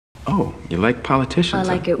Oh, you like politicians?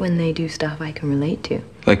 I like it when they do stuff I can relate to.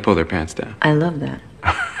 Like pull their pants down? I love that.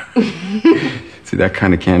 See, that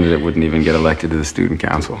kind of candidate wouldn't even get elected to the student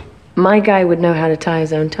council. My guy would know how to tie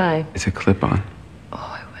his own tie. It's a clip-on. Oh,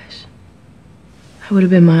 I wish. That would have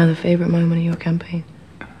been my other favorite moment of your campaign.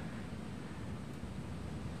 Do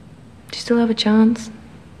you still have a chance?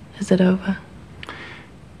 Is it over?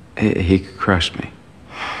 He crushed me.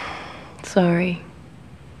 Sorry.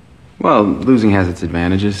 Well, losing has its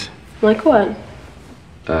advantages. Like what?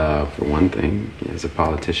 For one thing, as a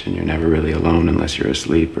politician, you're never really alone unless you're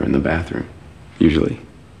asleep or in the bathroom. Usually.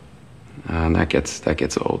 And that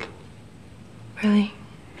gets old. Really?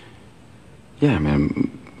 Yeah, I mean,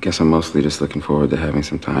 I guess I'm mostly just looking forward to having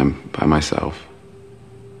some time by myself.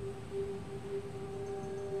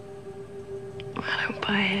 I don't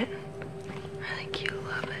buy it. I think you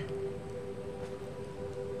love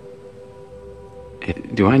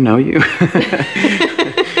it. Do I know you?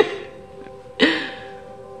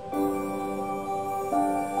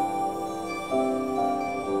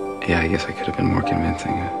 Yeah, I guess I could have been more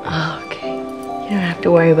convincing. Oh, okay. You don't have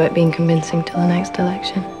to worry about being convincing till the next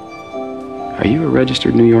election. Are you a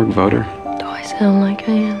registered New York voter? Do I sound like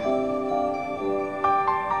I am?